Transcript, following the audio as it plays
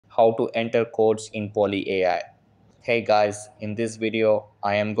how to enter codes in Poly AI. Hey guys, in this video,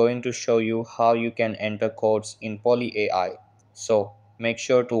 I am going to show you how you can enter codes in Poly AI. So make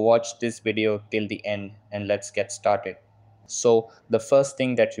sure to watch this video till the end and let's get started. So the first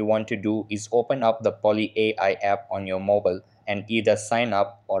thing that you want to do is open up the Poly AI app on your mobile and either sign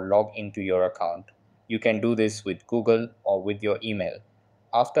up or log into your account. You can do this with Google or with your email.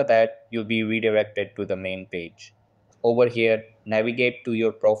 After that, you'll be redirected to the main page. Over here, navigate to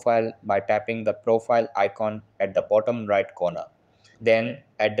your profile by tapping the profile icon at the bottom right corner. Then,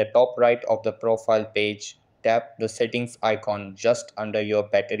 at the top right of the profile page, tap the settings icon just under your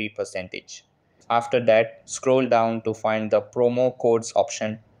battery percentage. After that, scroll down to find the promo codes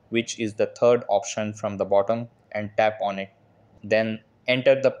option, which is the third option from the bottom, and tap on it. Then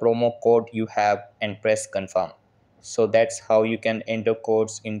enter the promo code you have and press confirm. So that's how you can enter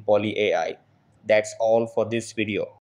codes in Poly AI. That's all for this video.